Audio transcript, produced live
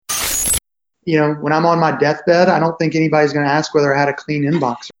when I'm on my deathbed, I don't think anybody's going to ask whether I had a clean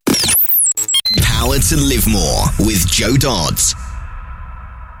inbox. Power to Live More with Joe Dodds.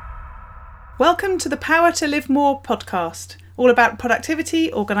 Welcome to the Power to Live More podcast, all about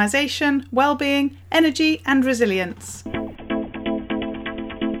productivity, organisation, well-being, energy and resilience.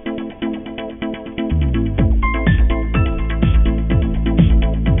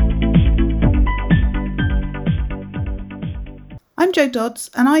 I'm Joe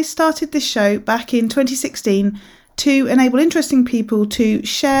Dodds, and I started this show back in 2016 to enable interesting people to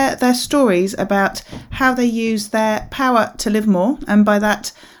share their stories about how they use their power to live more. And by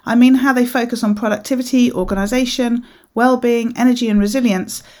that, I mean how they focus on productivity, organisation, well-being, energy and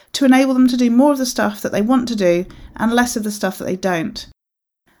resilience to enable them to do more of the stuff that they want to do and less of the stuff that they don't.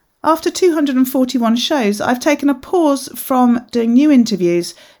 After 241 shows, I've taken a pause from doing new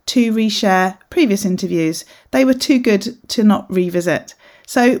interviews to reshare previous interviews. They were too good to not revisit.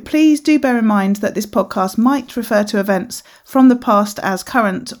 So please do bear in mind that this podcast might refer to events from the past as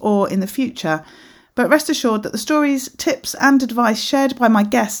current or in the future. But rest assured that the stories, tips and advice shared by my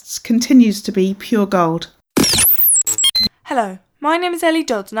guests continues to be pure gold. Hello, my name is Ellie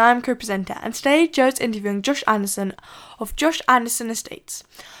Dodds and I am co-presenter, and today Joe's interviewing Josh Anderson of Josh Anderson Estates.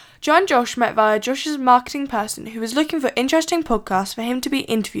 Joe and Josh met via Josh's marketing person who was looking for interesting podcasts for him to be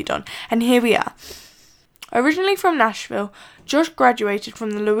interviewed on, and here we are. Originally from Nashville, Josh graduated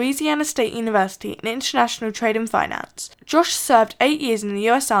from the Louisiana State University in International Trade and Finance. Josh served 8 years in the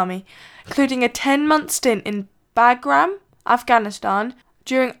US Army, including a 10-month stint in Bagram, Afghanistan,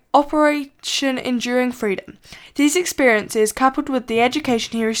 during Operation Enduring Freedom. These experiences, coupled with the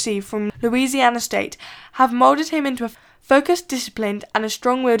education he received from Louisiana State, have moulded him into a focused, disciplined, and a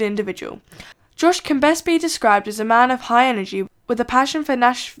strong-willed individual. Josh can best be described as a man of high energy with a passion for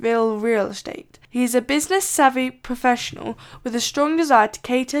Nashville real estate. He is a business-savvy professional with a strong desire to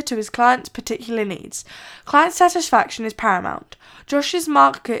cater to his clients' particular needs. Client satisfaction is paramount. Josh's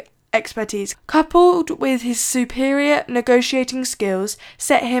market expertise, coupled with his superior negotiating skills,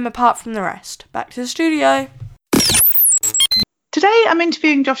 set him apart from the rest. Back to the studio. Today I'm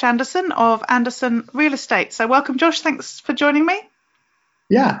interviewing Josh Anderson of Anderson Real Estate. So welcome, Josh. Thanks for joining me.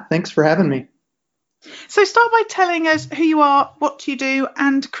 Yeah, thanks for having me. So start by telling us who you are, what you do,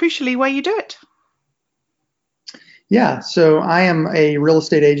 and crucially, where you do it. Yeah, so I am a real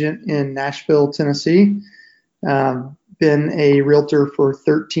estate agent in Nashville, Tennessee. Been a realtor for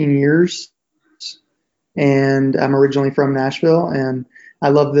 13 years, and I'm originally from Nashville, and I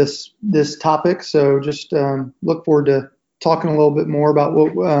love this topic. So just look forward to talking a little bit more about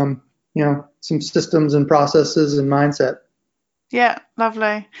what some systems and processes and mindset. Yeah,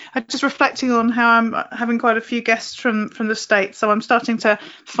 lovely. I'm just reflecting on how I'm having quite a few guests from the States, so I'm starting to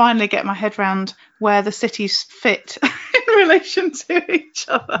finally get my head around where the cities fit in relation to each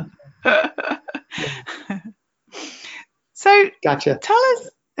other. So Gotcha. Tell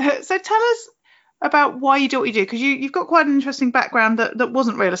us about why you do what you do, because you've got quite an interesting background that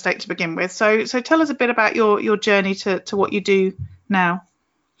wasn't real estate to begin with. So tell us a bit about your journey to what you do now.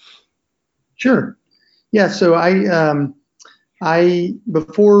 Sure. Yeah. So I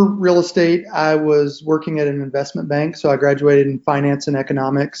before real estate, I was working at an investment bank. So I graduated in finance and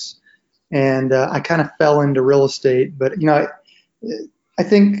economics, and I kind of fell into real estate. But I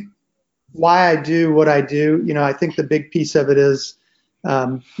think why I do what I do, I think the big piece of it is,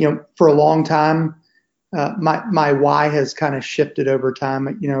 for a long time, my why has kind of shifted over time.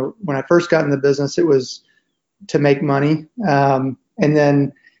 When I first got in the business, it was to make money, and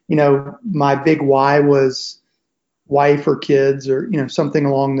then my big why was wife or kids or something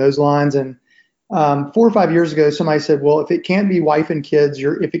along those lines. And 4 or 5 years ago, somebody said, well, if it can't be wife and kids,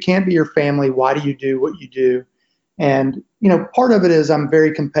 if it can't be your family, why do you do what you do? And part of it is I'm a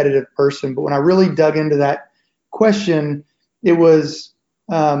very competitive person, but when I really dug into that question, it was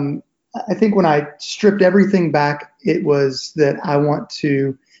I think when I stripped everything back, it was that I want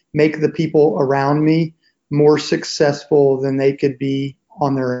to make the people around me more successful than they could be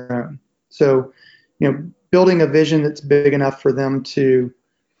on their own. So building a vision that's big enough for them to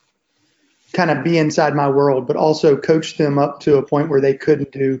kind of be inside my world, but also coach them up to a point where they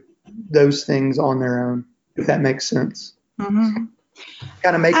couldn't do those things on their own, if that makes sense. Mm-hmm.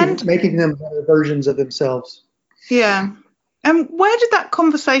 Kind of making them better versions of themselves. Yeah. And where did that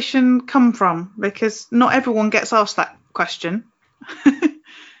conversation come from? Because not everyone gets asked that question.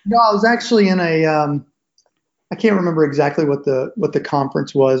 No, I was actually in I can't remember exactly what the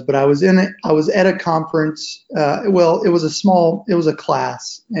conference was, but I was at a conference. It was a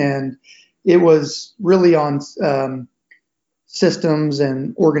class, and it was really on systems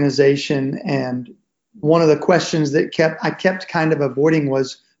and organization. And one of the questions that I kept kind of avoiding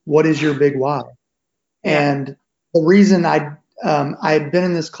was, what is your big why? Yeah. And the reason I had been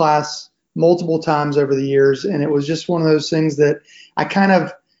in this class multiple times over the years, and it was just one of those things that I kind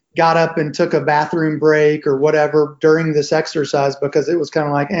of got up and took a bathroom break or whatever during this exercise because it was kind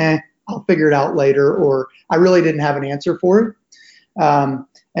of like, I'll figure it out later, or I really didn't have an answer for it.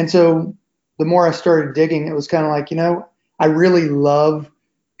 And so the more I started digging, it was kind of like, I really love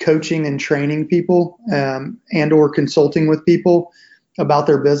coaching and training people and or consulting with people about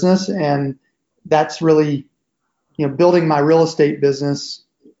their business. And that's really, building my real estate business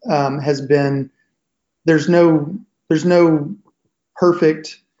has been, there's no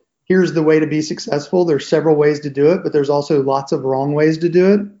perfect, here's the way to be successful. There's several ways to do it, but there's also lots of wrong ways to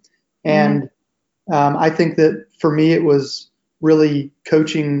do it. And I think that for me, it was really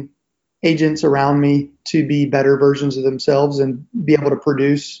coaching agents around me to be better versions of themselves and be able to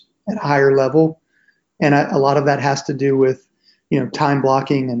produce at a higher level. And a lot of that has to do with, time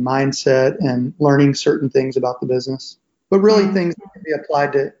blocking and mindset and learning certain things about the business, but really things that can be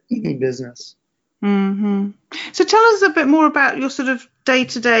applied to any business. Mm-hmm. So tell us a bit more about your sort of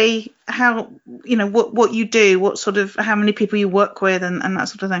day-to-day, how, what you do, what sort of, how many people you work with and that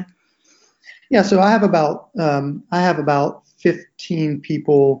sort of thing. Yeah. So I have about 15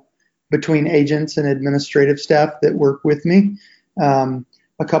 people between agents and administrative staff that work with me.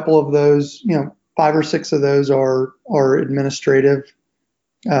 A couple of those, 5 or 6 of those are administrative,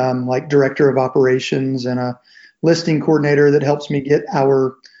 like director of operations and a listing coordinator that helps me get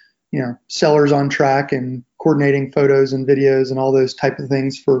our, sellers on track and coordinating photos and videos and all those type of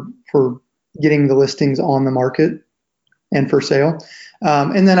things for getting the listings on the market and for sale.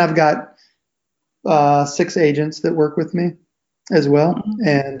 And then I've got 6 agents that work with me as well.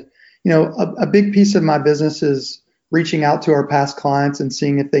 And, a big piece of my business is reaching out to our past clients and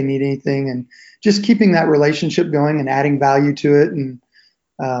seeing if they need anything and just keeping that relationship going and adding value to it and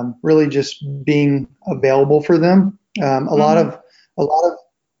really just being available for them. A lot of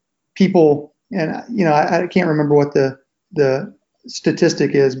people, and I can't remember what the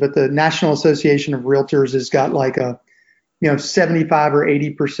statistic is, but the National Association of Realtors has got like 75 or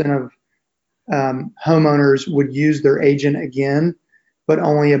 80% of homeowners would use their agent again, but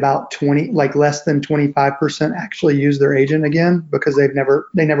only about less than 25% actually use their agent again because they never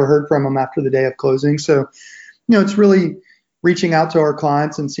heard from them after the day of closing. So, it's really reaching out to our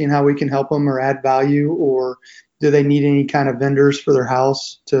clients and seeing how we can help them or add value, or do they need any kind of vendors for their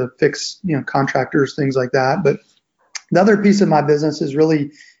house to fix, contractors, things like that. But the other piece of my business is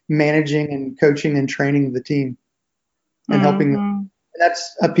really managing and coaching and training the team and helping them.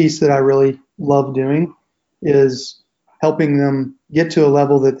 That's a piece that I really love doing, is helping them get to a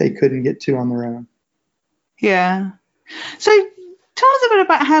level that they couldn't get to on their own. Yeah. So tell us a bit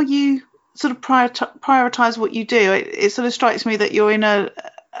about how you sort of prioritize what you do. It sort of strikes me that you're in a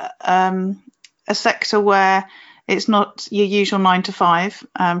sector where it's not your usual 9 to 5,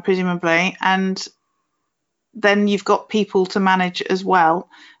 presumably, and then you've got people to manage as well.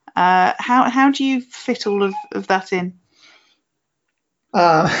 How do you fit all of that in?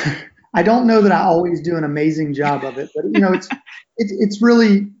 I don't know that I always do an amazing job of it, but it's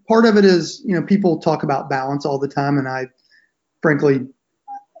really, part of it is, people talk about balance all the time, and I frankly,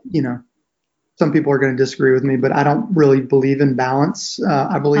 some people are going to disagree with me, but I don't really believe in balance.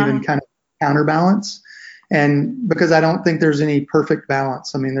 I believe in kind of counterbalance, and because I don't think there's any perfect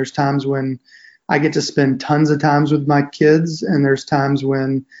balance. I mean, there's times when I get to spend tons of times with my kids, and there's times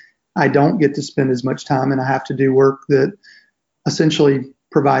when I don't get to spend as much time and I have to do work that essentially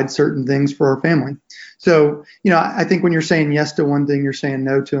provide certain things for our family. So, I think when you're saying yes to one thing, you're saying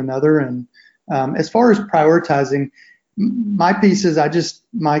no to another. And as far as prioritizing, my piece is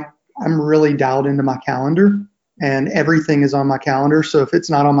I'm really dialed into my calendar, and everything is on my calendar. So if it's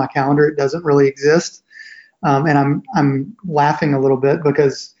not on my calendar, it doesn't really exist. And I'm laughing a little bit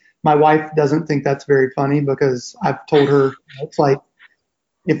because my wife doesn't think that's very funny, because I've told her, it's like,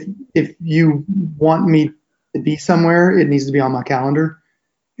 if you want me to be somewhere, it needs to be on my calendar.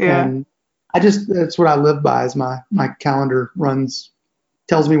 Yeah. And that's what I live by, is my calendar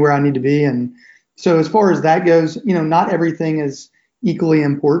tells me where I need to be. And so as far as that goes, not everything is equally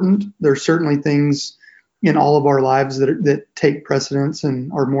important. There's certainly things in all of our lives that take precedence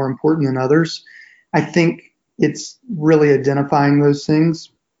and are more important than others. I think it's really identifying those things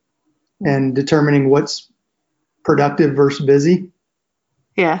and determining what's productive versus busy.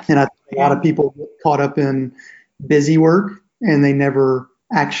 Yeah. And I think a lot of people get caught up in busy work and they never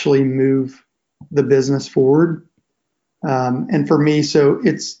actually move the business forward. And for me, so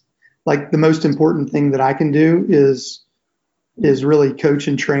it's like the most important thing that I can do is really coach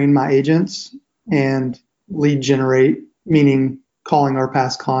and train my agents and lead generate, meaning calling our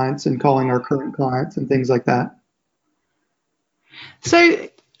past clients and calling our current clients and things like that. So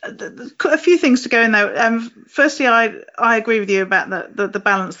a few things to go in there. Firstly, I agree with you about the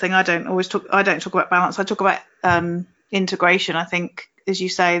balance thing. I don't talk about balance. I talk about integration. I think, as you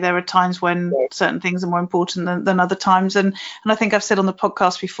say, there are times when certain things are more important than other times. And I think I've said on the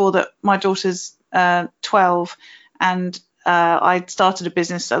podcast before that my daughter's 12, and I started a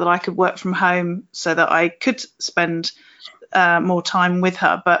business so that I could work from home, so that I could spend more time with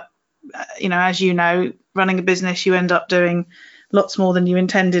her. But as you know, running a business, you end up doing lots more than you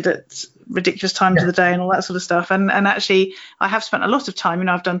intended at ridiculous times of the day and all that sort of stuff. And actually, I have spent a lot of time.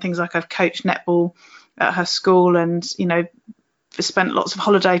 I've done things like I've coached netball at her school, and spent lots of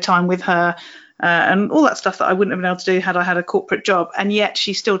holiday time with her, and all that stuff that I wouldn't have been able to do had I had a corporate job. And yet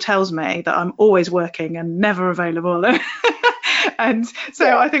she still tells me that I'm always working and never available. And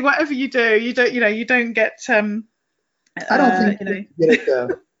so I think whatever you do, you don't get. I don't think kids get it though.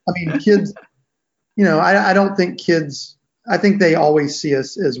 I mean, kids. I don't think kids. I think they always see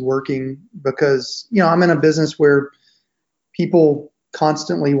us as working because I'm in a business where people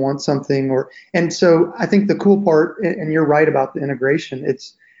constantly want something, and so I think the cool part, and you're right about the integration.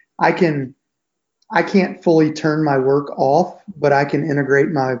 I can't fully turn my work off, but I can integrate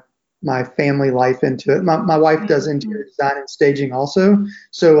my family life into it. My wife does interior design and staging also,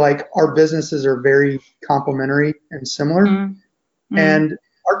 so like our businesses are very complementary and similar. And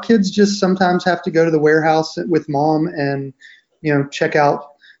our kids just sometimes have to go to the warehouse with mom and check out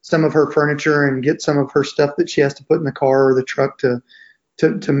some of her furniture and get some of her stuff that she has to put in the car or the truck to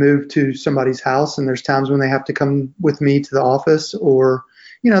move to somebody's house. And there's times when they have to come with me to the office, or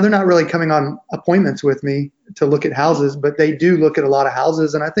they're not really coming on appointments with me to look at houses, but they do look at a lot of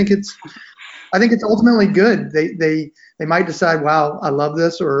houses. And I think it's ultimately good. They might decide, wow, I love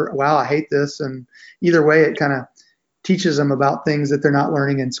this, or wow, I hate this. And either way, it kind of teaches them about things that they're not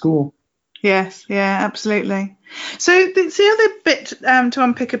learning in school. Yes, yeah, absolutely. So the other bit to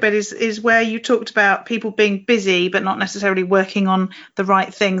unpick a bit is where you talked about people being busy but not necessarily working on the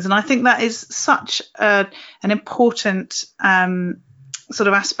right things. And I think that is such an important sort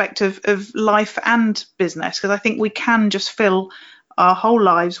of aspect of life and business, because I think we can just fill our whole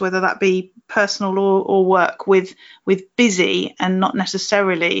lives, whether that be personal or work, with busy and not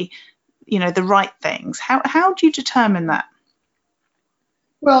necessarily the right things. How do you determine that?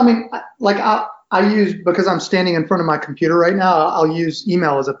 Well, I mean, like I use, because I'm standing in front of my computer right now, I'll use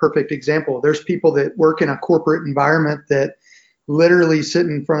email as a perfect example. There's people that work in a corporate environment that literally sit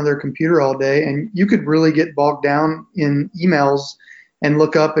in front of their computer all day, and you could really get bogged down in emails and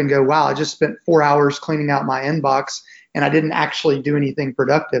look up and go, wow, I just spent 4 hours cleaning out my inbox and I didn't actually do anything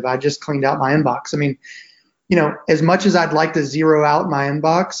productive. I just cleaned out my inbox. I mean, as much as I'd like to zero out my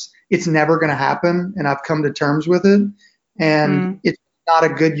inbox, it's never going to happen. And I've come to terms with it. And it's not a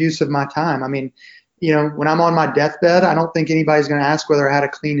good use of my time. I mean, when I'm on my deathbed, I don't think anybody's going to ask whether I had a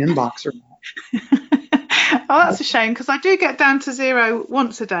clean inbox or not. Oh, that's a shame, because I do get down to zero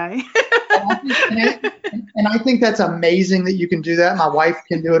once a day. And I think that's amazing that you can do that. My wife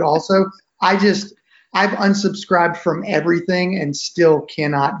can do it also. I've unsubscribed from everything and still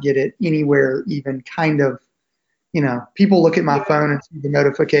cannot get it anywhere even kind of, people look at my phone and see the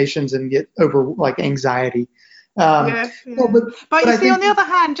notifications and get over like anxiety. But you see, on the other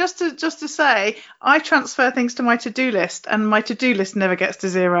hand, just to say, I transfer things to my to-do list, and my to-do list never gets to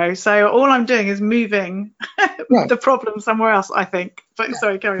zero. So all I'm doing is moving the problem somewhere else, I think. But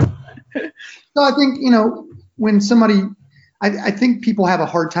sorry, carry on. So I think, when somebody, I think people have a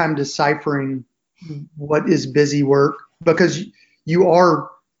hard time deciphering what is busy work, because you are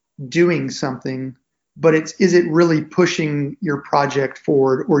doing something, but is it really pushing your project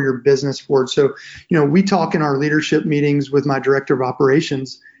forward or your business forward? So, we talk in our leadership meetings with my director of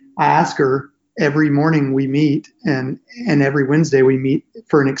operations. I ask her every morning we meet, and every Wednesday we meet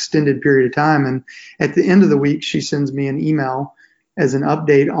for an extended period of time. And at the end of the week, she sends me an email as an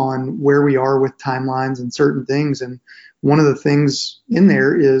update on where we are with timelines and certain things. And one of the things in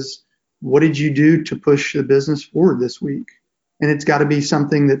there is, what did you do to push the business forward this week? And it's got to be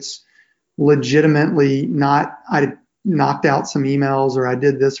something that's legitimately not, I knocked out some emails or I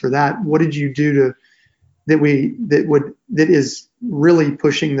did this or that. What did you do that is really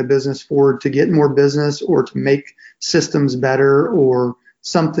pushing the business forward to get more business or to make systems better or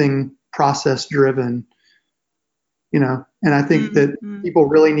something process driven, and I think that people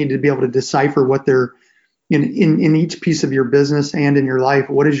really need to be able to decipher what they're in each piece of your business and in your life.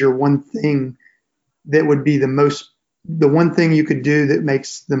 What is your one thing that would be the one thing you could do that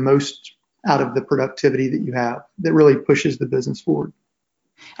makes the most out of the productivity that you have, that really pushes the business forward?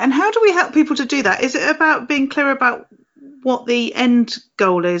 And how do we help people to do that? Is it about being clear about what the end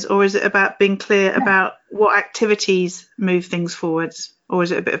goal is, or is it about being clear about what activities move things forwards, or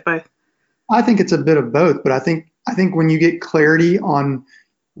is it a bit of both? I think it's a bit of both, but I think when you get clarity on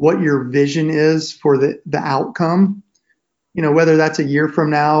what your vision is for the outcome, whether that's a year from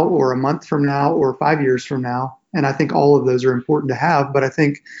now or a month from now or 5 years from now, and I think all of those are important to have, but I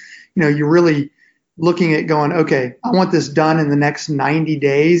think, you're really looking at going, okay, I want this done in the next 90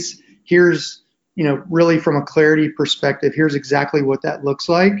 days. Here's, really from a clarity perspective, here's exactly what that looks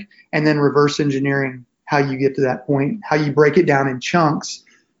like. And then reverse engineering how you get to that point, how you break it down in chunks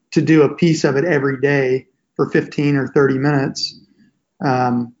to do a piece of it every day for 15 or 30 minutes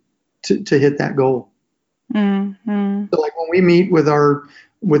to hit that goal. Mm-hmm. So like when we meet with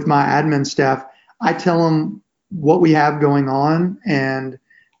my admin staff, I tell them what we have going on, and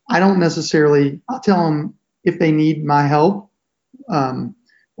I'll tell them if they need my help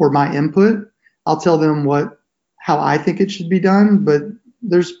or my input. I'll tell them how I think it should be done, but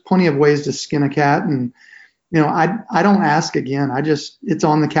there's plenty of ways to skin a cat. And, I don't ask again. It's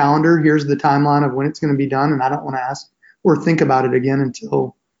on the calendar. Here's the timeline of when it's going to be done. And I don't want to ask or think about it again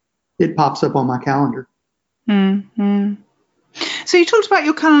until it pops up on my calendar. Mm-hmm. So you talked about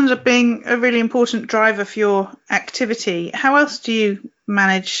your calendar being a really important driver for your activity. How else do you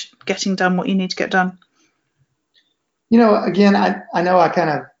manage getting done what you need to get done? Again, I know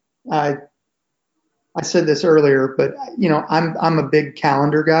I said this earlier, but I'm a big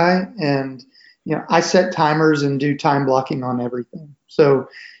calendar guy, and I set timers and do time blocking on everything. So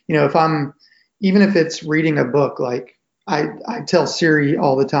even if it's reading a book, like I tell Siri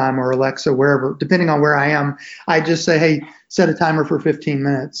all the time, or Alexa, wherever, depending on where I am, I just say, hey, set a timer for 15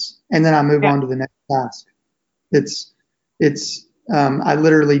 minutes, and then I move on to the next task. I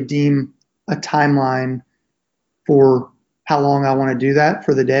literally deem a timeline for how long I want to do that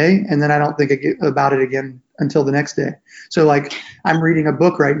for the day, and then I don't think about it again until the next day. So like I'm reading a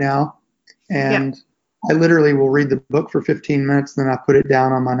book right now, and I literally will read the book for 15 minutes, then I put it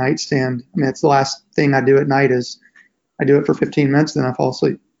down on my nightstand. I mean, it's the last thing I do at night is I do it for 15 minutes, then I fall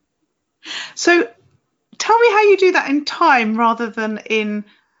asleep. So tell me how you do that in time rather than in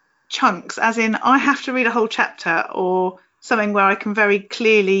chunks, as in I have to read a whole chapter, or something where I can very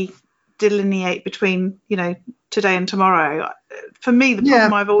clearly delineate between, today and tomorrow. For me, the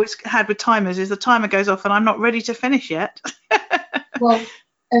problem I've always had with timers is the timer goes off and I'm not ready to finish yet. Well,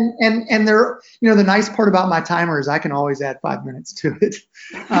 and there, the nice part about my timer is I can always add 5 minutes to it.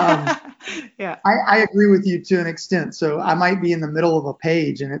 I agree with you to an extent. So I might be in the middle of a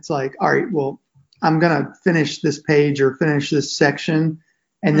page and it's like, all right, well, I'm going to finish this page or finish this section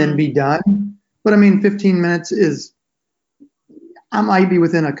and then be done. But 15 minutes I might be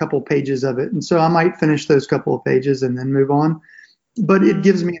within a couple pages of it. And so I might finish those couple of pages and then move on. But it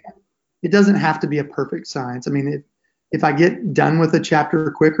doesn't have to be a perfect science. If I get done with a chapter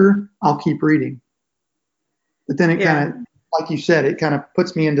quicker, I'll keep reading. But then it kind of, like you said, it kind of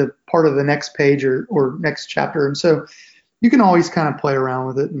puts me into part of the next page or next chapter. And so you can always kind of play around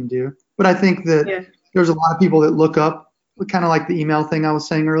with it and do. But I think that there's a lot of people that look up, kind of like the email thing I was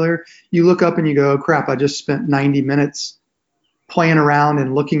saying earlier. You look up and you go, oh, crap, I just spent 90 minutes playing around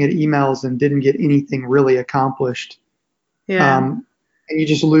and looking at emails and didn't get anything really accomplished. And you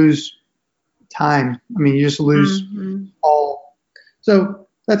just lose time. You just lose all. So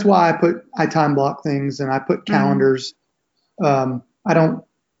that's why I time block things and I put calendars. I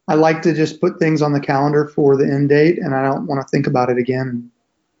like to just put things on the calendar for the end date, and I don't want to think about it again.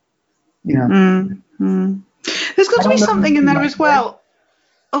 There's got to be something in there as well.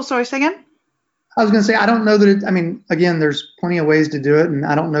 Oh, sorry, say again? I was going to say, I don't know that again, there's plenty of ways to do it, and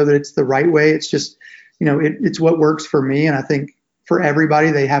I don't know that it's the right way. It's just, it's what works for me. And I think for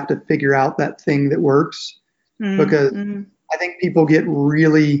everybody, they have to figure out that thing that works, because I think people get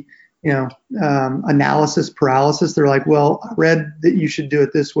really, analysis paralysis. They're like, well, I read that you should do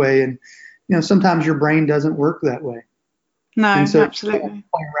it this way. And, sometimes your brain doesn't work that way. No, and so absolutely.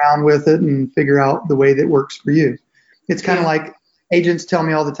 Play around with it and figure out the way that works for you. It's kind of like, agents tell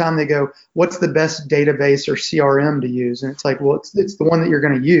me all the time, they go, what's the best database or CRM to use? And it's like, well, it's the one that you're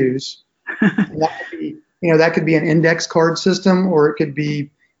going to use. And that could be an index card system, or it could be,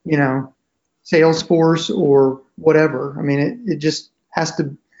 Salesforce or whatever. It just has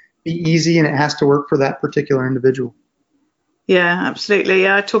to be easy, and it has to work for that particular individual. Yeah, absolutely.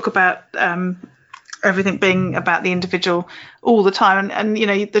 I talk about everything being about the individual all the time. And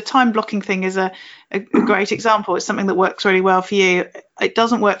the time blocking thing is a great example. It's something that works really well for you. It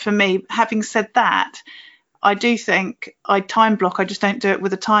doesn't work for me. Having said that, I do think I time block. I just don't do it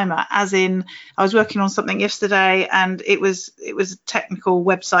with a timer. As in, I was working on something yesterday, and it was a technical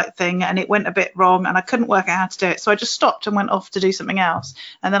website thing, and it went a bit wrong, and I couldn't work out how to do it. So I just stopped and went off to do something else,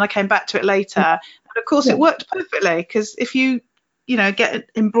 and then I came back to it later. And of course, it worked perfectly, because if you get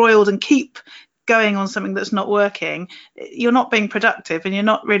embroiled and keep going on something that's not working, you're not being productive, and you're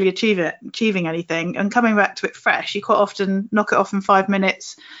not really achieving anything. And coming back to it fresh, you quite often knock it off in 5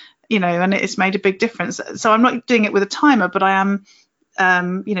 minutes. And it's made a big difference. So I'm not doing it with a timer, but I am,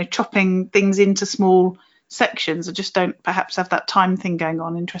 chopping things into small sections. I just don't perhaps have that time thing going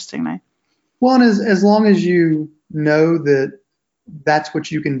on, interestingly. Well, and as long as you know that that's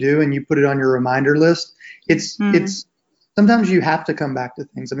what you can do and you put it on your reminder list, it's sometimes you have to come back to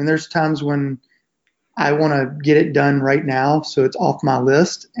things. I mean, there's times when I want to get it done right now, so it's off my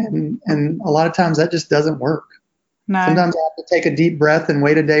list. And a lot of times that just doesn't work. No. Sometimes I have to take a deep breath and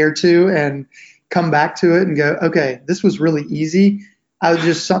wait a day or two and come back to it and go, okay, this was really easy.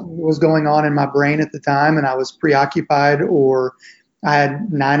 Something was going on in my brain at the time, and I was preoccupied, or I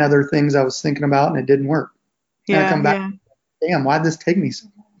had 9 other things I was thinking about, and it didn't work. And I come back, damn, why'd this take me so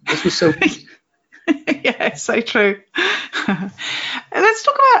long? This was so easy. Yeah, it's so true. Let's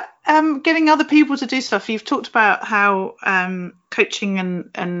talk about getting other people to do stuff. You've talked about how coaching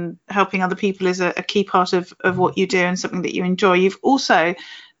and helping other people is a key part of what you do and something that you enjoy. You've also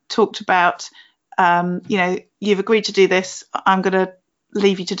talked about, you've agreed to do this. I'm going to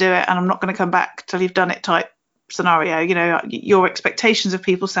leave you to do it, and I'm not going to come back till you've done it type scenario. Your expectations of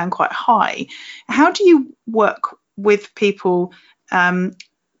people sound quite high. How do you work with people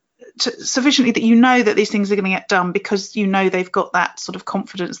sufficiently that you know that these things are going to get done, because you know they've got that sort of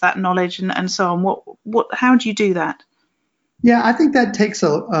confidence, that knowledge, and so on? How do you do that? Yeah, I think that takes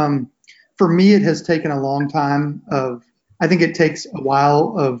for me, it has taken a long time I think it takes a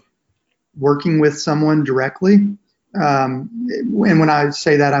while of working with someone directly. And when I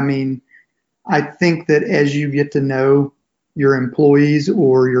say that, I mean, I think that as you get to know your employees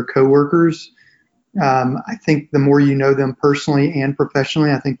or your coworkers, I think the more you know them personally and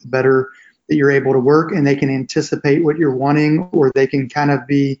professionally, I think the better that you're able to work, and they can anticipate what you're wanting, or they can kind of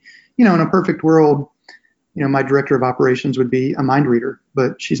be, in a perfect world, my director of operations would be a mind reader,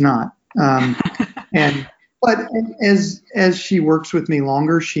 but she's not. But as she works with me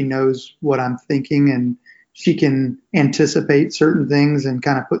longer, she knows what I'm thinking, and she can anticipate certain things and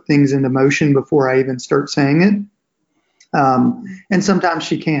kind of put things into motion before I even start saying it. And sometimes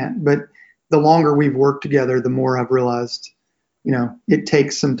she can't, but the longer we've worked together, the more I've realized, it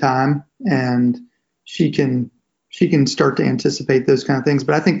takes some time, and she can start to anticipate those kind of things.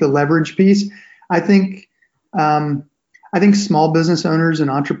 But I think the leverage piece, I think small business owners and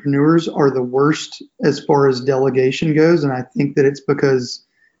entrepreneurs are the worst as far as delegation goes. And I think that it's because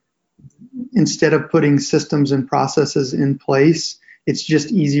instead of putting systems and processes in place, it's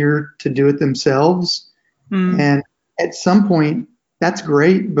just easier to do it themselves. And at some point, that's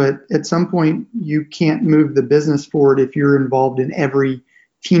great, but at some point you can't move the business forward if you're involved in every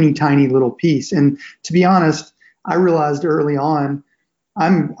teeny tiny little piece. And to be honest, I realized early on,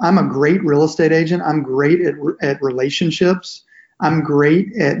 I'm a great real estate agent. I'm great at relationships. I'm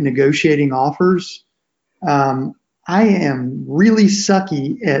great at negotiating offers. I am really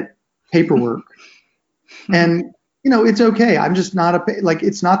sucky at paperwork. And it's okay. I'm just not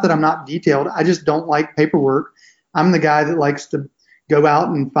it's not that I'm not detailed. I just don't like paperwork. I'm the guy that likes to go out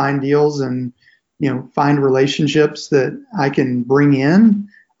and find deals and, find relationships that I can bring in.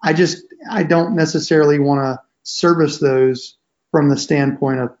 I don't necessarily want to service those from the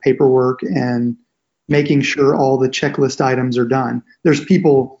standpoint of paperwork and making sure all the checklist items are done. There's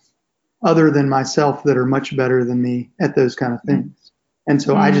people other than myself that are much better than me at those kind of things. And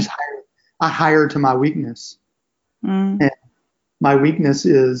so I hire to my weakness. And my weakness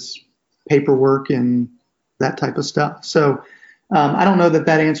is paperwork and that type of stuff. So I don't know that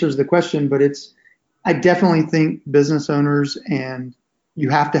answers the question, but I definitely think business owners, and you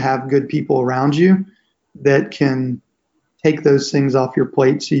have to have good people around you that can take those things off your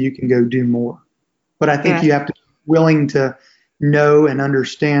plate so you can go do more. But I think you have to be willing to know and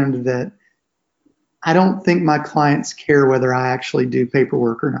understand that I don't think my clients care whether I actually do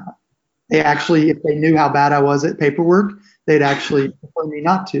paperwork or not. They actually, if they knew how bad I was at paperwork, they'd actually prefer me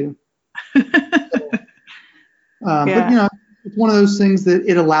not to. But it's one of those things that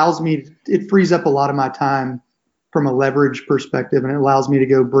it frees up a lot of my time from a leverage perspective, and it allows me to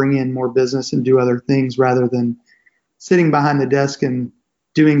go bring in more business and do other things rather than sitting behind the desk and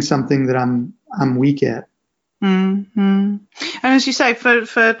doing something that I'm weak at. Mm-hmm. And as you say,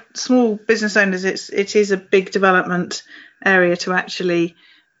 for small business owners, it is a big development area to actually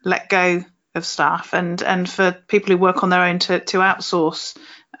let go staff, and for people who work on their own to outsource.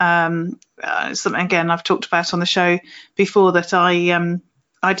 Something again I've talked about on the show before, that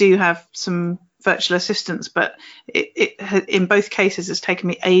I do have some virtual assistants, but it in both cases it's taken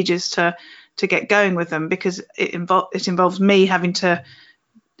me ages to get going with them, because it involves me having to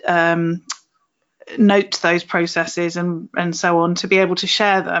note those processes and so on, to be able to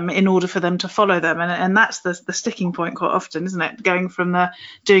share them in order for them to follow them, and that's the sticking point quite often, isn't it? Going from the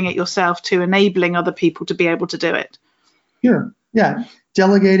doing it yourself to enabling other people to be able to do it. Sure. Yeah.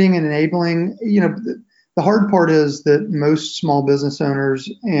 Delegating and enabling, the hard part is that most small business owners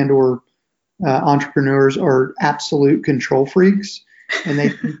and or entrepreneurs are absolute control freaks, and they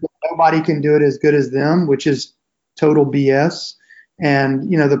think that nobody can do it as good as them, which is total BS.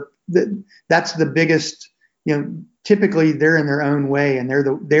 And that's the biggest. Typically they're in their own way, and they're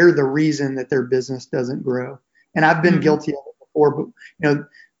the reason that their business doesn't grow. And I've been guilty of it before. But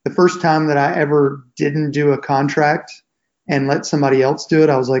the first time that I ever didn't do a contract and let somebody else do it,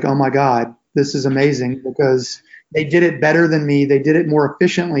 I was like, oh my God, this is amazing, because they did it better than me. They did it more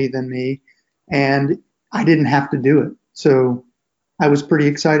efficiently than me, and I didn't have to do it. So I was pretty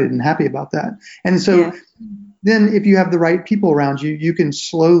excited and happy about that. And so then if you have the right people around you, you can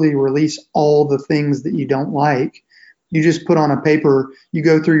slowly release all the things that you don't like. You just put on a paper, you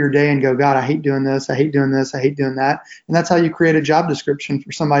go through your day and go, God, I hate doing this. I hate doing this. I hate doing that. And that's how you create a job description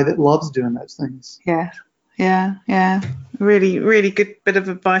for somebody that loves doing those things. Yeah. Really, really good bit of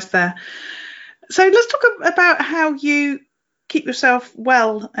advice there. So let's talk about how you keep yourself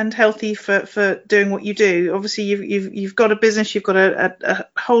well and healthy for doing what you do. Obviously, you've got a business, you've got a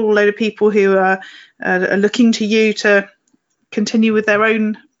whole load of people who are looking to you to continue with their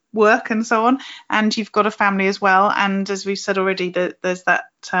own work and so on, and you've got a family as well. And as we've said already, there's that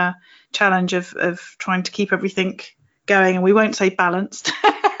challenge of trying to keep everything going, and we won't say balanced.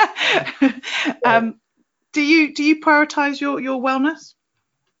 Do you prioritize your wellness?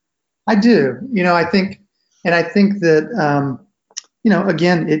 I do. I think that,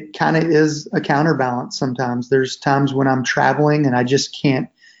 again, it kind of is a counterbalance sometimes. There's times when I'm traveling and I just can't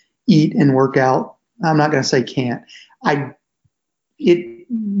eat and work out. I'm not going to say can't. It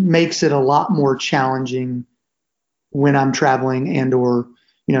makes it a lot more challenging when I'm traveling and or,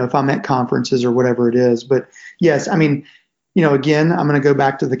 if I'm at conferences or whatever it is. But yes, I mean, again, I'm going to go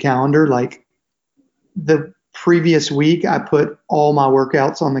back to the calendar. Like the previous week, I put all my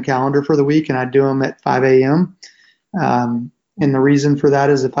workouts on the calendar for the week, and I do them at 5 a.m. And the reason for that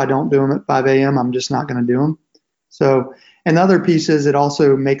is if I don't do them at 5 a.m., I'm just not going to do them. So, and the other piece is it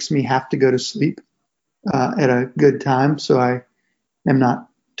also makes me have to go to sleep at a good time, so I am not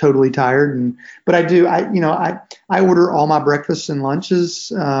totally tired. But I do. I order all my breakfasts and lunches.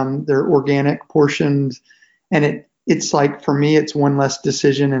 They're organic, portioned, and it's like, for me, it's one less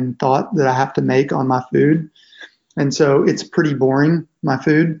decision and thought that I have to make on my food. And so it's pretty boring, my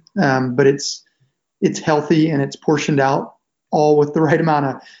food, but it's healthy and it's portioned out all with the right amount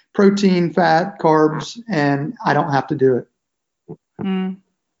of protein, fat, carbs, and I don't have to do it.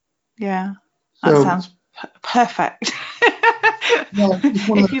 Yeah, that sounds perfect.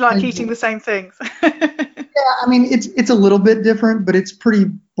 If you like eating the same things. Yeah, I mean, it's a little bit different, but it's pretty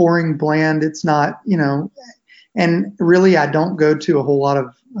boring, bland. It's not, and really I don't go to a whole lot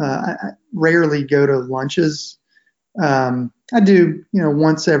of, I rarely go to lunches. I do,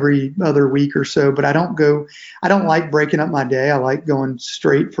 once every other week or so, but I don't like breaking up my day. I like going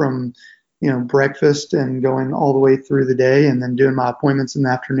straight from, breakfast and going all the way through the day and then doing my appointments in the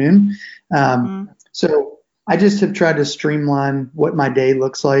afternoon. So I just have tried to streamline what my day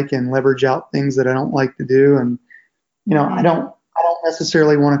looks like and leverage out things that I don't like to do. And, I don't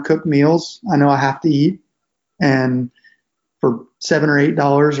necessarily want to cook meals. I know I have to eat, and for $7 or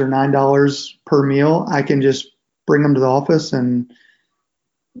 $8 or $9 per meal, I can just bring them to the office, and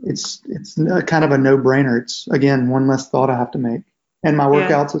it's kind of a no-brainer. It's, again, one less thought I have to make. And my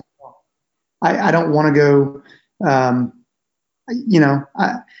workouts as well. I don't want to go,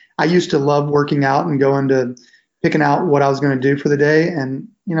 I used to love working out and going to picking out what I was going to do for the day. And,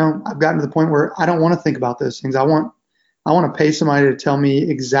 I've gotten to the point where I don't want to think about those things. I want to pay somebody to tell me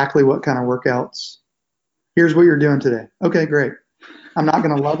exactly what kind of workouts. Here's what you're doing today. Okay, great. I'm not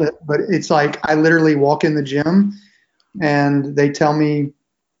going to love it, but it's like I literally walk in the gym and they tell me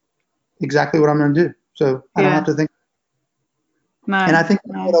exactly what I'm going to do. So I don't have to think. No, and I think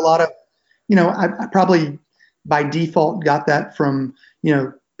that a lot of, I probably by default got that from,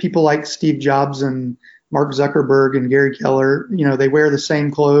 people like Steve Jobs and Mark Zuckerberg and Gary Keller. They wear the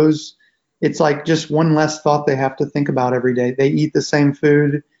same clothes. It's like just one less thought they have to think about every day. They eat the same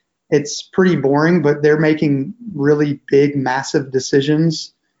food. It's pretty boring, but they're making really big, massive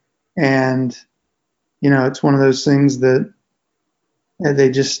decisions And, it's one of those things that they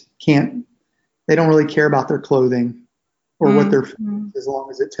just can't, they don't really care about their clothing or what they're, as long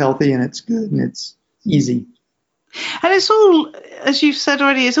as it's healthy and it's good and it's easy. And it's all, as you've said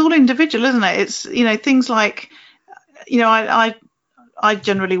already, it's all individual, isn't it? It's, things like, I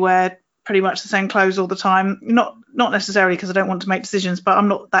generally wear pretty much the same clothes all the time. Not necessarily because I don't want to make decisions, but I'm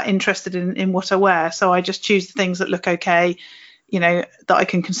not that interested in what I wear. So I just choose the things that look okay, that I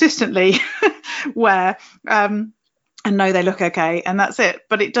can consistently wear, and know they look okay, and that's it.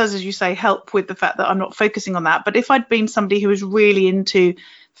 But it does, as you say, help with the fact that I'm not focusing on that. But if I'd been somebody who was really into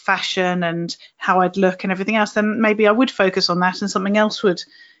fashion and how I'd look and everything else, then maybe I would focus on that and something else would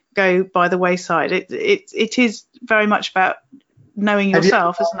go by the wayside. It is very much about knowing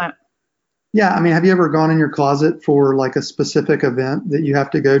yourself, isn't it? Yeah, have you ever gone in your closet for like a specific event that you have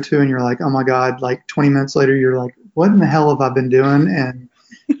to go to and you're like, oh my God, like 20 minutes later, you're like, what in the hell have I been doing? And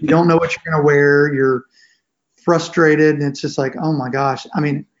you don't know what you're going to wear. You're frustrated. And it's just like, oh my gosh.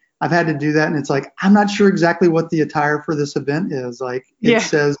 I've had to do that. And it's like, I'm not sure exactly what the attire for this event is. Like it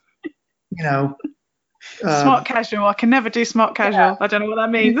says, smart casual. I can never do smart casual. Yeah. I don't know what that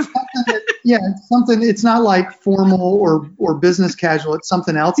means. It's something. It's not like formal or business casual. It's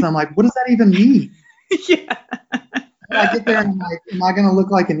something else. And I'm like, what does that even mean? Yeah. And I get there and I'm like, am I going to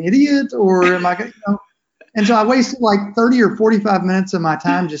look like an idiot or am I going to, And so I wasted like 30 or 45 minutes of my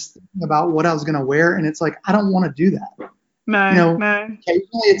time just thinking about what I was going to wear. And it's like, I don't want to do that. No.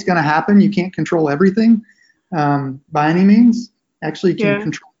 Occasionally it's going to happen. You can't control everything by any means. Actually, you can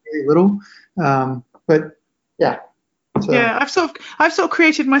control very little. But yeah. So. Yeah, I've sort of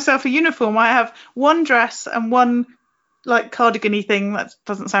created myself a uniform. I have one dress and one like cardigan-y thing. That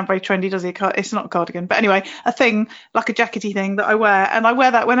doesn't sound very trendy, does it? It's not a cardigan, but anyway, a thing like a jackety thing that I wear, and I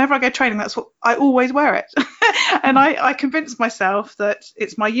wear that whenever I go training. That's what I always wear it. And I convince myself that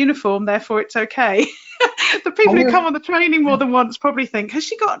it's my uniform, therefore it's okay. The people who come on the training more than once probably think, has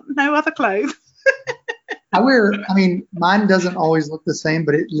she got no other clothes? Mine doesn't always look the same,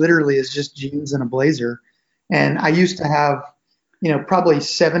 but it literally is just jeans and a blazer. And I used to have, probably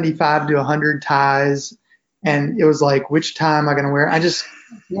 75 to 100 ties. And it was like, which tie am I going to wear?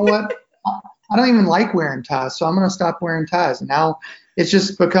 You know what? I don't even like wearing ties, so I'm going to stop wearing ties. And now it's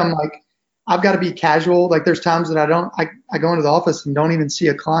just become like, I've got to be casual. Like there's times that I go into the office and don't even see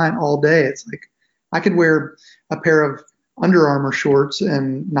a client all day. It's like, I could wear a pair of Under Armour shorts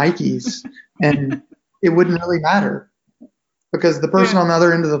and Nikes and it wouldn't really matter because the person on the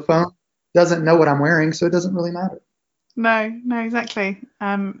other end of the phone doesn't know what I'm wearing, so it doesn't really matter. No, exactly.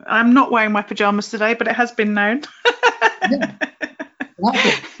 I'm not wearing my pajamas today, but it has been known. Yeah.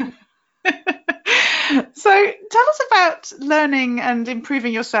 So tell us about learning and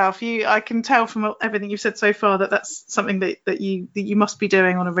improving yourself. I can tell from everything you've said so far that that's something that you must be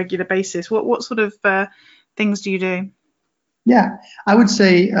doing on a regular basis. What sort of things do you do? Yeah, I would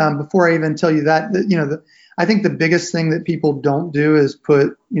say before I even tell you that I think the biggest thing that people don't do is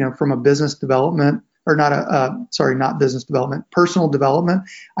put, from a business development or not business development, personal development.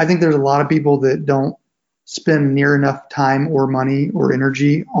 I think there's a lot of people that don't spend near enough time or money or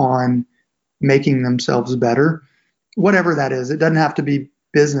energy on making themselves better, whatever that is. It doesn't have to be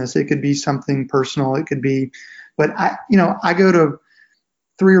business. It could be something personal. It could be, but I go to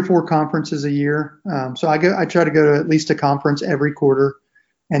 3 or 4 conferences a year. So I try to go to at least a conference every quarter.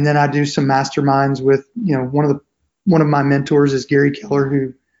 And then I do some masterminds with, one of my mentors is Gary Keller,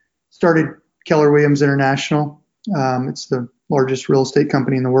 who started Keller Williams International. It's the largest real estate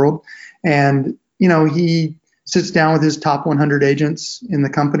company in the world. And, he sits down with his top 100 agents in the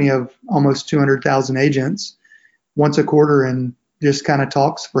company of almost 200,000 agents once a quarter and just kind of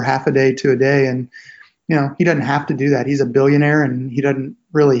talks for half a day to a day. And, he doesn't have to do that. He's a billionaire and he doesn't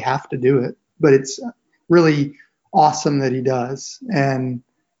really have to do it, but it's really awesome that he does. And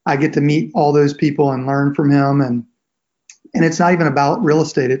I get to meet all those people and learn from him. And it's not even about real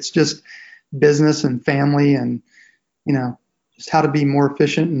estate. It's just business and family and, just how to be more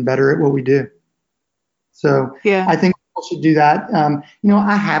efficient and better at what we do. So yeah. I think people should do that.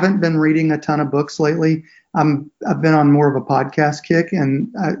 I haven't been reading a ton of books lately. I've been on more of a podcast kick,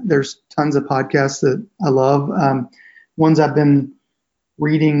 and there's tons of podcasts that I love. Ones I've been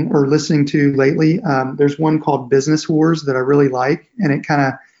reading or listening to lately, there's one called Business Wars that I really like, and it kind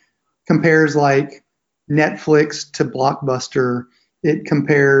of compares like Netflix to Blockbuster. It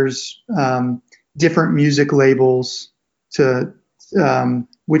compares different music labels to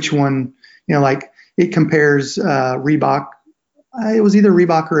which one, it compares Reebok. It was either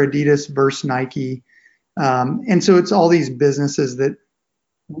Reebok or Adidas versus Nike. And so it's all these businesses that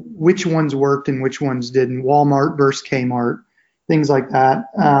which ones worked and which ones didn't. Walmart versus Kmart. things like that.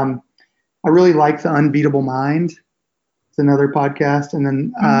 I really like The Unbeatable Mind. It's another podcast. And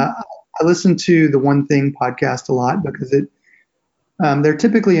then I listen to the One Thing podcast a lot because they're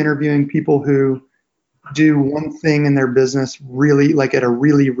typically interviewing people who do one thing in their business really, like at a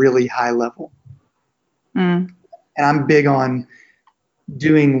really, really high level. And I'm big on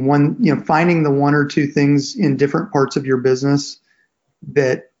doing finding the one or two things in different parts of your business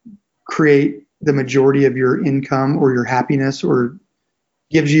that create the majority of your income or your happiness or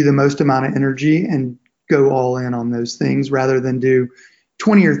gives you the most amount of energy, and go all in on those things rather than do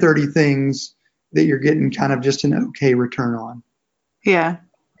 20 or 30 things that you're getting kind of just an okay return on. Yeah.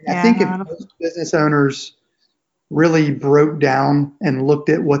 I think if most business owners really broke down and looked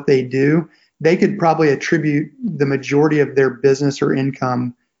at what they do, they could probably attribute the majority of their business or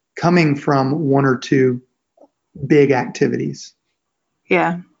income coming from one or two big activities.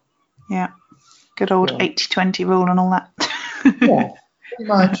 Yeah. Good old 80-20 rule and all that. Yeah, pretty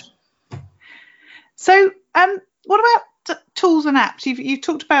much. So, what about tools and apps? You've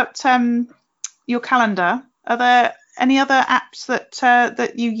talked about your calendar. Are there any other apps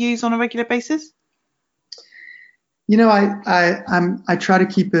that you use on a regular basis? I try to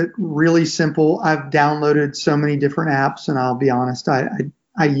keep it really simple. I've downloaded so many different apps, and I'll be honest,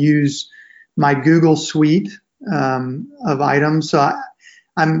 I use my Google suite of items. So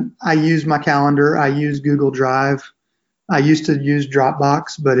I use my calendar. I use Google Drive. I used to use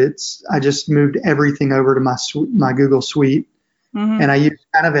Dropbox, but I just moved everything over to my Google suite, and I use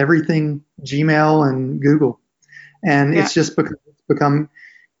kind of everything Gmail and Google, and it's just become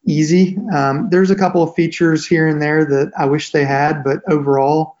easy. There's a couple of features here and there that I wish they had, but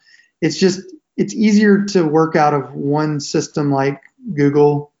overall, it's easier to work out of one system like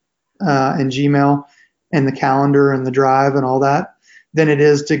Google and Gmail and the calendar and the Drive and all that than it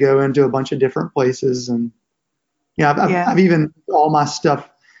is to go into a bunch of different places. And I've even all my stuff,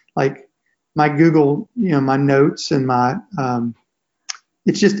 like my Google, my notes and my,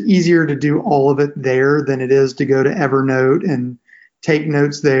 it's just easier to do all of it there than it is to go to Evernote and take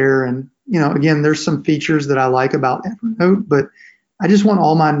notes there. And, again, there's some features that I like about Evernote, but I just want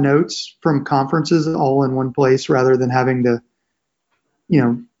all my notes from conferences all in one place rather than having to,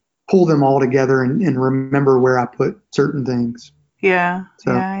 pull them all together and remember where I put certain things. Yeah.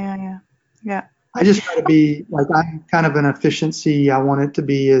 So, Yeah. I just try to be I'm kind of an efficiency. I want it to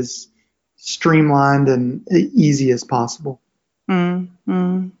be as streamlined and easy as possible. Yeah,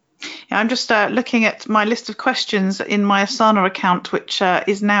 I'm just looking at my list of questions in my Asana account, which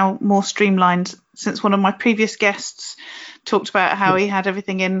is now more streamlined since one of my previous guests talked about how he had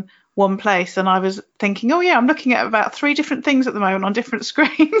everything in one place. And I was thinking, I'm looking at about 3 different things at the moment on different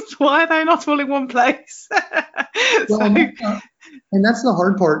screens. Why are they not all in one place? And that's the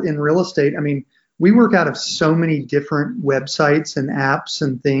hard part in real estate. I mean, we work out of so many different websites and apps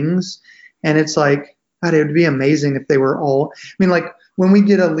and things. And it's like, God, it would be amazing if they were all, when we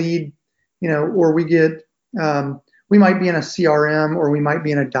get a lead, or we get, we might be in a CRM or we might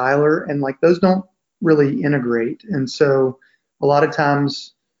be in a dialer, and those don't really integrate. And so a lot of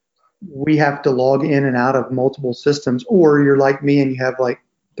times we have to log in and out of multiple systems, or you're like me and you have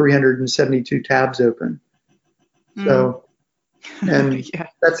 372 tabs open. So, and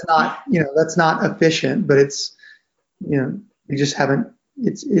that's not efficient, but it's, we just haven't,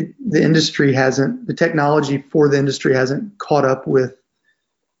 the technology for the industry hasn't caught up with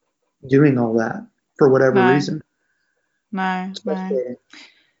doing all that for whatever reason. No.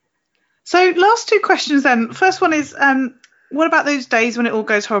 So last 2 questions then. First one is, what about those days when it all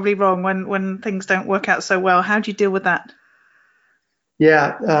goes horribly wrong, when things don't work out so well? How do you deal with that?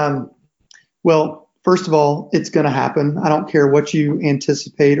 Yeah. Well, first of all, it's going to happen. I don't care what you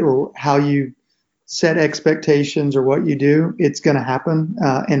anticipate or how you set expectations or what you do, it's going to happen.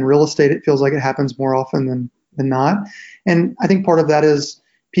 In real estate, it feels like it happens more often than not. And I think part of that is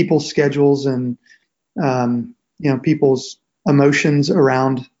people's schedules and, people's emotions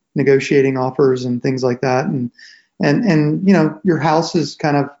around negotiating offers and things like that. And your house is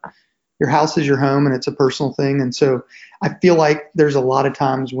your home, and it's a personal thing. And so I feel like there's a lot of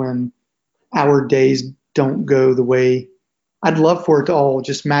times when our days don't go the way I'd love for it to all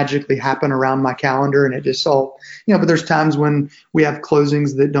just magically happen around my calendar, and it just all, but there's times when we have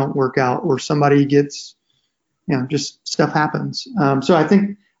closings that don't work out, or somebody gets, just stuff happens. So I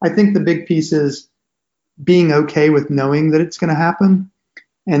think the big piece is being okay with knowing that it's going to happen.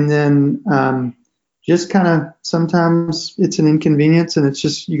 And then just kind of, sometimes it's an inconvenience, and it's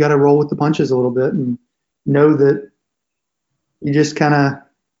just, you got to roll with the punches a little bit and know that you just kind of,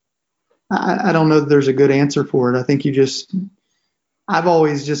 I don't know that there's a good answer for it. I think I've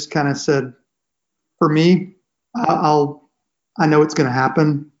always just kind of said, for me, I'll I know it's going to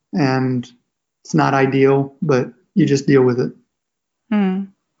happen, and it's not ideal, but you just deal with it. I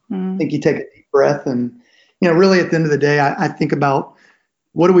think you take a deep breath, and really at the end of the day, I think about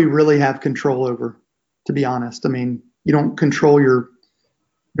what do we really have control over. To be honest, I mean, you don't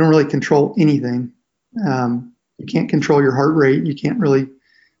really control anything. You can't control your heart rate. You can't really.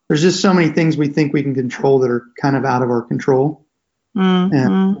 There's just so many things we think we can control that are kind of out of our control.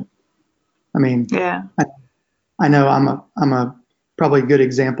 And I mean, Yeah. I know I'm a probably a good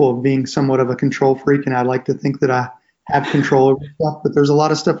example of being somewhat of a control freak, and I like to think that I have control over stuff, but there's a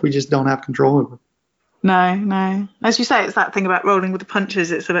lot of stuff we just don't have control over. No. As you say, it's that thing about rolling with the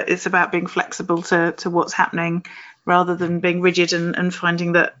punches. It's about being flexible to what's happening rather than being rigid and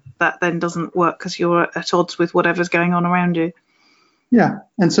finding that then doesn't work because you're at odds with whatever's going on around you. Yeah.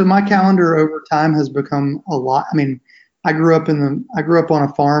 And so my calendar over time has become a lot. I mean, I grew up on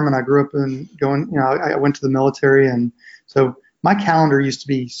a farm, and I grew up I went to the military. And so my calendar used to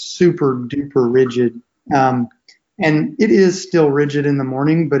be super duper rigid. And it is still rigid in the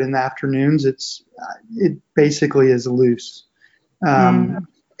morning, but in the afternoons, it basically is loose.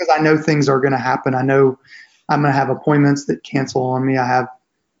 Because I know things are going to happen. I know I'm going to have appointments that cancel on me. I have,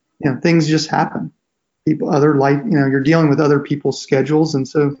 things just happen. You're dealing with other people's schedules. And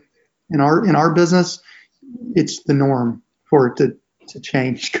so in our business, it's the norm for it to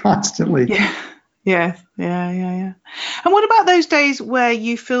change constantly. Yeah. And what about those days where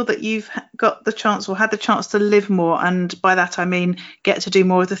you feel that you've got the chance or had the chance to live more? And by that, I mean, get to do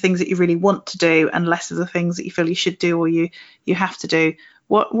more of the things that you really want to do and less of the things that you feel you should do or you have to do.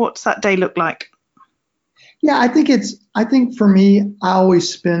 What's that day look like? Yeah, I think for me, I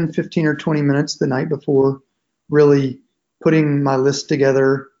always spend 15 or 20 minutes the night before really putting my list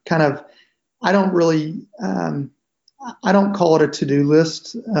together. Kind of, I don't call it a to-do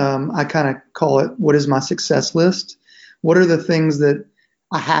list. I kind of call it, what is my success list? What are the things that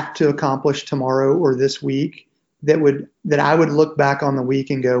I have to accomplish tomorrow or this week that I would look back on the week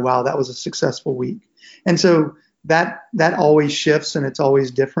and go, wow, that was a successful week. And so that always shifts, and it's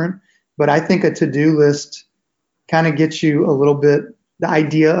always different. But I think a to-do list kind of gets you a little bit, the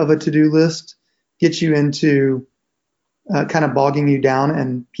idea of a to-do list gets you into kind of bogging you down.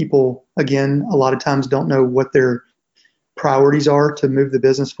 And people, again, a lot of times don't know what their priorities are to move the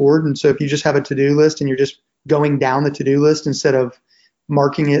business forward. And so if you just have a to-do list and you're just going down the to-do list instead of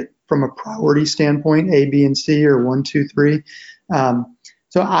marking it from a priority standpoint, A, B, and C, or 1, 2, 3.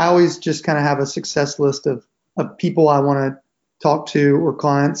 So I always just kind of have a success list of people I want to talk to, or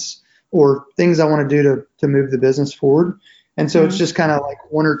clients, or things I want to do to move the business forward. And so it's just kind of like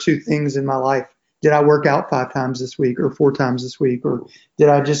 1 or 2 things in my life. Did I work out 5 times this week or 4 times this week? Or did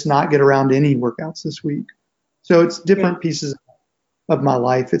I just not get around to any workouts this week? So it's different pieces of my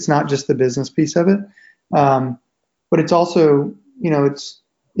life. It's not just the business piece of it. But it's also,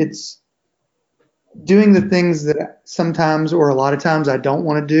 it's doing the things that sometimes or a lot of times I don't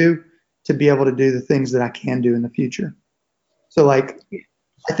want to do to be able to do the things that I can do in the future. So like,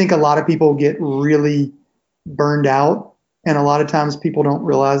 I think a lot of people get really burned out, and a lot of times people don't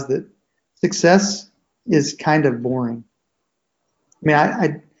realize that success is kind of boring. I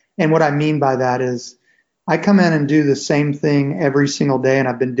mean, and what I mean by that is I come in and do the same thing every single day, and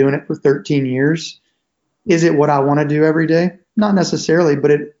I've been doing it for 13 years. Is it what I want to do every day? Not necessarily,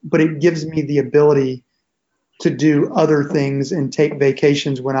 but it gives me the ability to do other things and take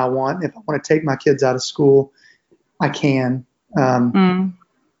vacations when I want. If I want to take my kids out of school, I can.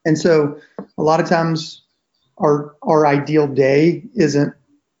 And so a lot of times our ideal day isn't,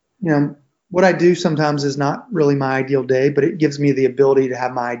 what I do sometimes is not really my ideal day, but it gives me the ability to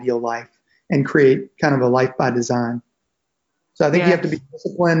have my ideal life and create kind of a life by design. So I think you have to be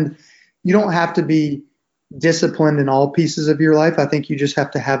disciplined. You don't have to be disciplined in all pieces of your life. I think you just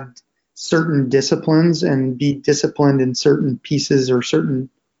have to have certain disciplines and be disciplined in certain pieces or certain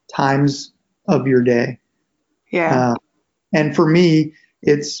times of your day. And for me,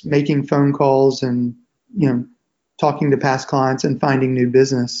 it's making phone calls and, talking to past clients and finding new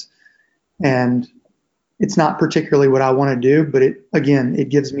business. And it's not particularly what I want to do, but it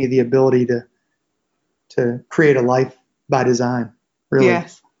gives me the ability to create a life by design. Really.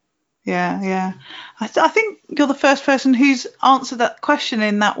 Yes. Yeah. I think you're the first person who's answered that question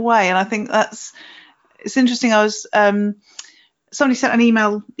in that way. And I think it's interesting. I was, somebody sent an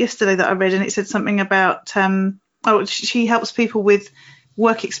email yesterday that I read, and it said something about, she helps people with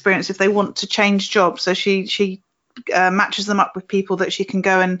work experience if they want to change jobs. So she matches them up with people that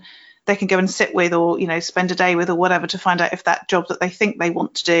they can go and sit with, or spend a day with, or whatever, to find out if that job that they think they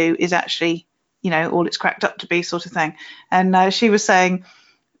want to do is actually all it's cracked up to be, sort of thing. And she was saying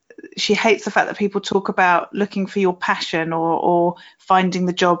she hates the fact that people talk about looking for your passion or finding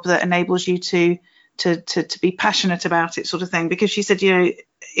the job that enables you to be passionate about it, sort of thing, because she said,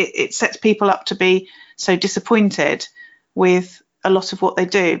 it sets people up to be so disappointed with a lot of what they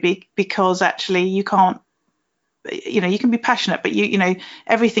do because actually you can't, you can be passionate, but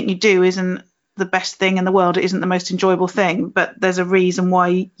everything you do isn't the best thing in the world. It isn't the most enjoyable thing, but there's a reason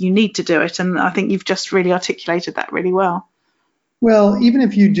why you need to do it. And I think you've just really articulated that really well. Well, even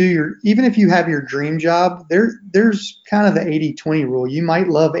if you have your dream job, there's kind of the 80-20 rule. You might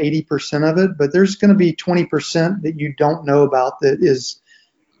love 80% of it, but there's going to be 20% that you don't know about that is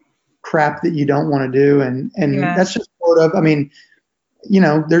crap that you don't want to do. And that's just part of,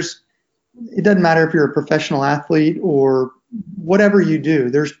 it doesn't matter if you're a professional athlete or whatever you do,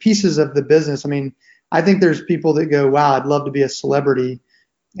 there's pieces of the business. I think there's people that go, wow, I'd love to be a celebrity.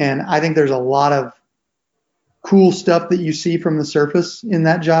 And I think there's a lot of cool stuff that you see from the surface in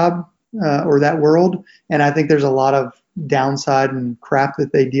that job or that world. And I think there's a lot of downside and crap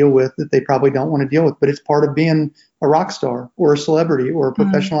that they deal with that they probably don't want to deal with, but it's part of being a rock star or a celebrity or a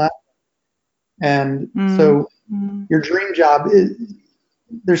professional athlete. And so your dream job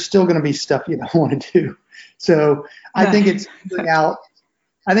there's still going to be stuff you don't want to do. So I think it's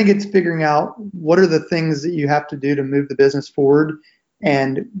figuring out what are the things that you have to do to move the business forward,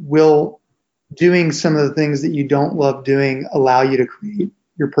 and will doing some of the things that you don't love doing allow you to create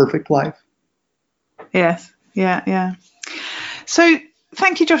your perfect life. Yes. Yeah. So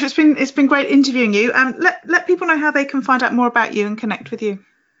thank you, Josh. It's been great interviewing you. Let people know how they can find out more about you and connect with you.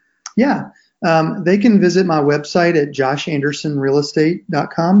 Yeah. They can visit my website at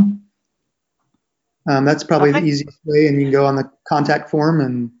joshandersonrealestate.com. That's probably the easiest way, and you can go on the contact form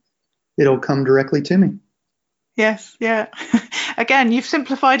and it'll come directly to me. Yes, yeah. Again, you've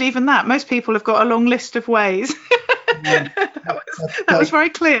simplified even that. Most people have got a long list of ways. That was very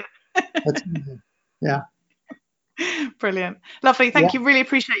clear. That's easy. Yeah. Brilliant. Lovely. Thank you. Really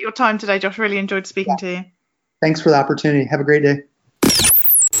appreciate your time today, Josh. Really enjoyed speaking to you. Thanks for the opportunity. Have a great day.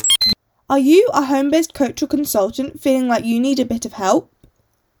 Are you a home-based coach or consultant feeling like you need a bit of help?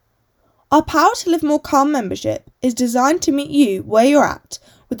 Our Power to Live More Calm membership is designed to meet you where you're at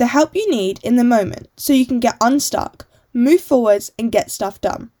with the help you need in the moment so you can get unstuck, move forwards and get stuff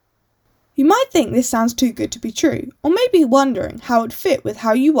done. You might think this sounds too good to be true, or maybe wondering how it would fit with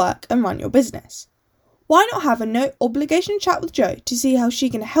how you work and run your business. Why not have a no obligation chat with Jo to see how she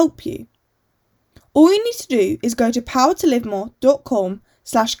can help you? All you need to do is go to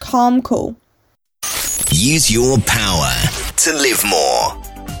powertolivemore.com/calm call. Use your power to live more.